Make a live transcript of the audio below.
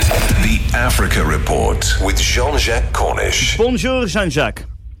Africa Report with Jean-Jacques Cornish. Bonjour, Jean-Jacques.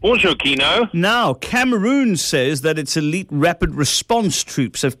 Bonjour, Kino. Now, Cameroon says that its elite rapid response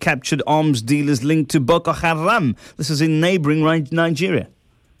troops have captured arms dealers linked to Boko Haram. This is in neighbouring Nigeria.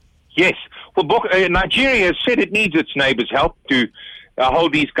 Yes. Well, Nigeria has said it needs its neighbours' help to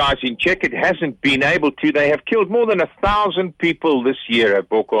hold these guys in check. It hasn't been able to. They have killed more than 1,000 people this year at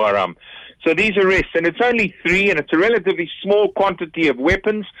Boko Haram. So these arrests, and it's only 3, and it's a relatively small quantity of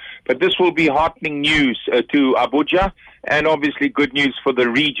weapons, but this will be heartening news to Abuja, and obviously good news for the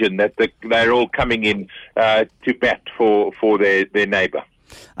region that they're all coming in to bat for their neighbour.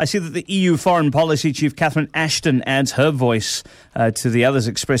 I see that the EU Foreign Policy Chief Catherine Ashton adds her voice to the others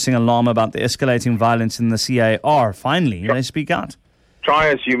expressing alarm about the escalating violence in the CAR. Finally, they speak out. Try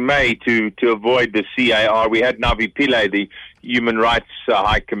as you may to avoid the CAR. We had Navi Pillay, the Human Rights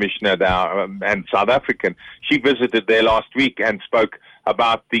High Commissioner there, and South African. She visited there last week and spoke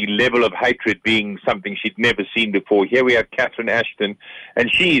about the level of hatred being something she'd never seen before. Here we have Catherine Ashton,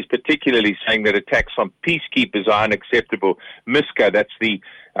 and she is particularly saying that attacks on peacekeepers are unacceptable. MISCA, that's the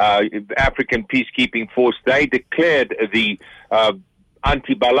African Peacekeeping Force, they declared the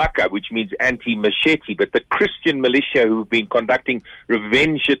anti-Balaka, which means anti-machete, but the Christian militia who've been conducting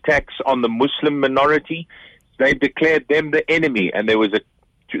revenge attacks on the Muslim minority, they've declared them the enemy, and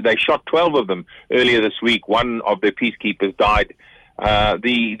they shot 12 of them earlier this week. One of their peacekeepers died.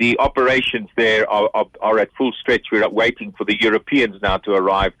 The operations there are at full stretch. We're waiting for the Europeans now to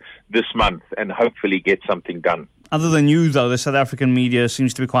arrive this month and hopefully get something done. Other than you, though, the South African media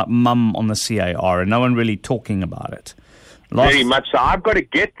seems to be quite mum on the CAR and no one really talking about it. Very much so. I've got to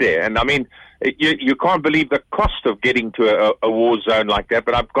get there. And I mean, you can't believe the cost of getting to a war zone like that,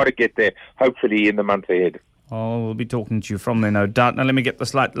 but I've got to get there hopefully in the month ahead. Oh, we'll be talking to you from there, no doubt. Now, let me get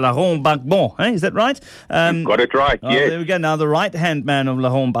this right. Laurent Gbagbo, is that right? You've got it right, yes. There we go. Now, the right-hand man of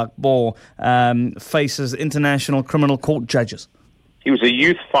Laurent Gbagbo faces international criminal court judges. He was a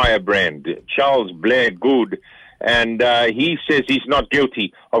youth firebrand, Charles Blair Good, and he says he's not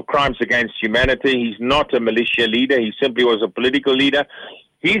guilty of crimes against humanity. He's not a militia leader. He simply was a political leader.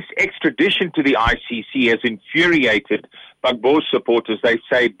 His extradition to the ICC has infuriated Gbagbo's supporters. They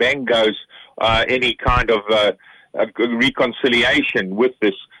say bang goes any kind of reconciliation with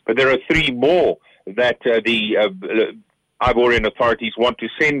this. But there are 3 more that the Ivorian authorities want to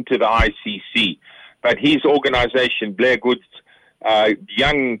send to the ICC. But his organization, Blair Good's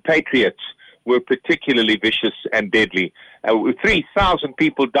Young Patriots, were particularly vicious and deadly. 3,000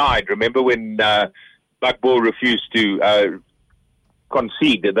 people died, remember, when Gbagbo refused to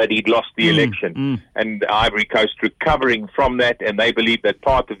concede that he'd lost the election. And Ivory Coast recovering from that, and they believe that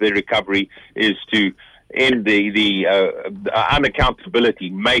part of their recovery is to end the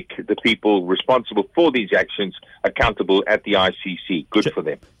unaccountability, make the people responsible for these actions accountable at the ICC. Good for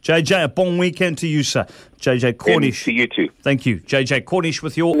them. JJ, a bon weekend to you, sir. JJ Cornish. And to you too. Thank you. JJ Cornish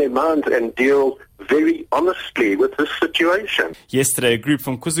with your... ...their minds and deal very honestly with this situation. Yesterday, a group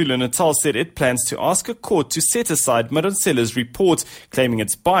from KwaZulu-Natal said it plans to ask a court to set aside Madonsela's report, claiming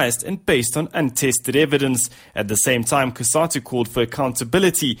it's biased and based on untested evidence. At the same time, COSATU called for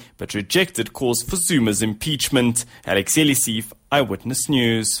accountability, but rejected calls for Zuma's impeachment. Alex Elisif, Eyewitness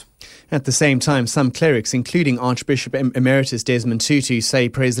News. At the same time, some clerics, including Archbishop Emeritus Desmond Tutu, say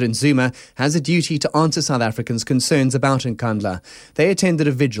President Zuma has a duty to answer South Africans' concerns about Nkandla. They attended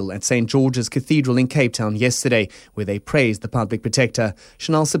a vigil at St. George's Cathedral in Cape Town yesterday, where they praised the public protector.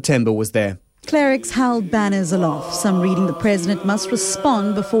 Chanel September was there. Clerics held banners aloft, some reading the president must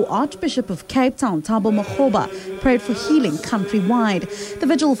respond before Archbishop of Cape Town, Thabo Makgoba, prayed for healing countrywide. The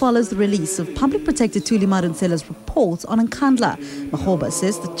vigil follows the release of Public Protector Thuli Madonsela's report on Nkandla. Makgoba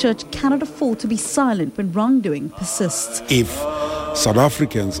says the church cannot afford to be silent when wrongdoing persists. If South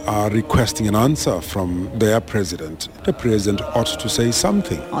Africans are requesting an answer from their president, the president ought to say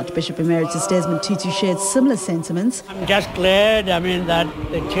something. Archbishop Emeritus Desmond Tutu shared similar sentiments. I'm just glad, that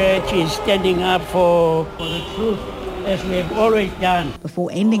the church is standing up for the truth, as we have always done. Before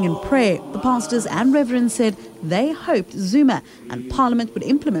ending in prayer, the pastors and reverends said they hoped Zuma and Parliament would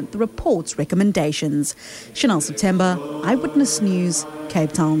implement the report's recommendations. Chanel September, Eyewitness News,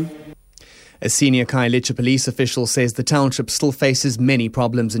 Cape Town. A senior Khayelitsha police official says the township still faces many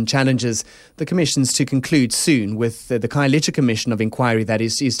problems and challenges. The commission's to conclude soon with the Khayelitsha Commission of Inquiry, that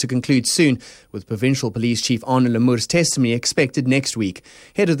is to conclude soon, with Provincial Police Chief Arnold Lamour's testimony expected next week.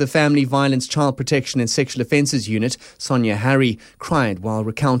 Head of the Family Violence, Child Protection and Sexual Offences Unit, Sonia Harry, cried while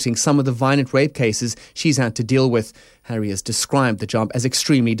recounting some of the violent rape cases she's had to deal with. Harry has described the job as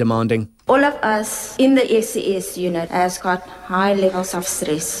extremely demanding. All of us in the SCS unit has got high levels of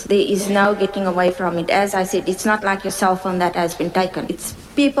stress. There is no getting away from it. As I said, it's not like your cell phone that has been taken. It's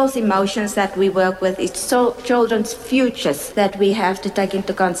people's emotions that we work with. It's children's futures that we have to take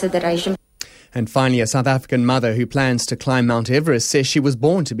into consideration. And finally, a South African mother who plans to climb Mount Everest says she was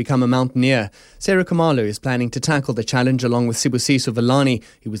born to become a mountaineer. Sarah Khumalo is planning to tackle the challenge along with Sibusiso Villani,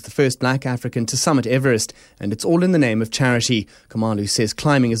 who was the first black African to summit Everest. And it's all in the name of charity. Khumalo says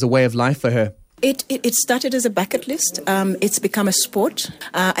climbing is a way of life for her. It started as a bucket list. It's become a sport,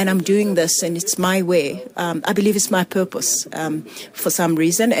 and I'm doing this, and it's my way. I believe it's my purpose for some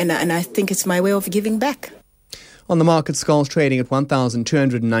reason, and I think it's my way of giving back. On the market, Skulls trading at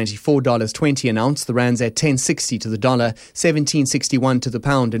 $1,294.20 an ounce. The rand's at 10.60 to the dollar, 17.61 to the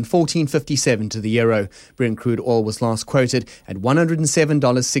pound, and 14.57 to the euro. Brent crude oil was last quoted at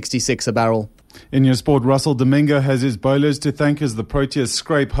 $107.66 a barrel. In your sport, Russell Domingo has his bowlers to thank as the Proteas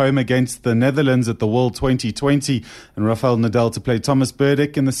scrape home against the Netherlands at the World 2020, and Rafael Nadal to play Thomas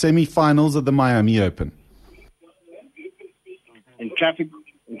Burdick in the semi-finals of the Miami Open. In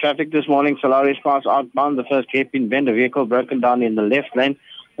traffic this morning, Solaris Pass outbound, the first hairpin bend, a vehicle broken down in the left lane.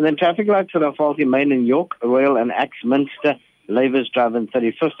 And then traffic lights that are faulty, Main and York, Royal and Axminster, Lavers Drive and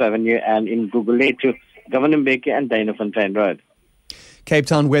 35th Avenue, and in Guguletu, Governor Mbeki and Danafontein Road. Cape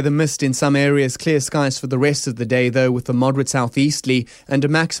Town weather mist in some areas, clear skies for the rest of the day though, with a moderate southeasterly and a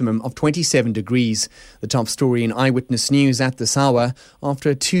maximum of 27 degrees. The top story in Eyewitness News at this hour: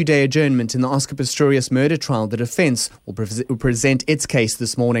 after a 2-day adjournment in the Oscar Pistorius murder trial, the defence will present its case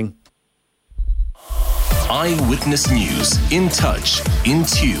this morning. Eyewitness News, in touch, in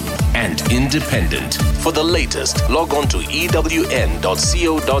tune and independent. For the latest, log on to ewn.co.za.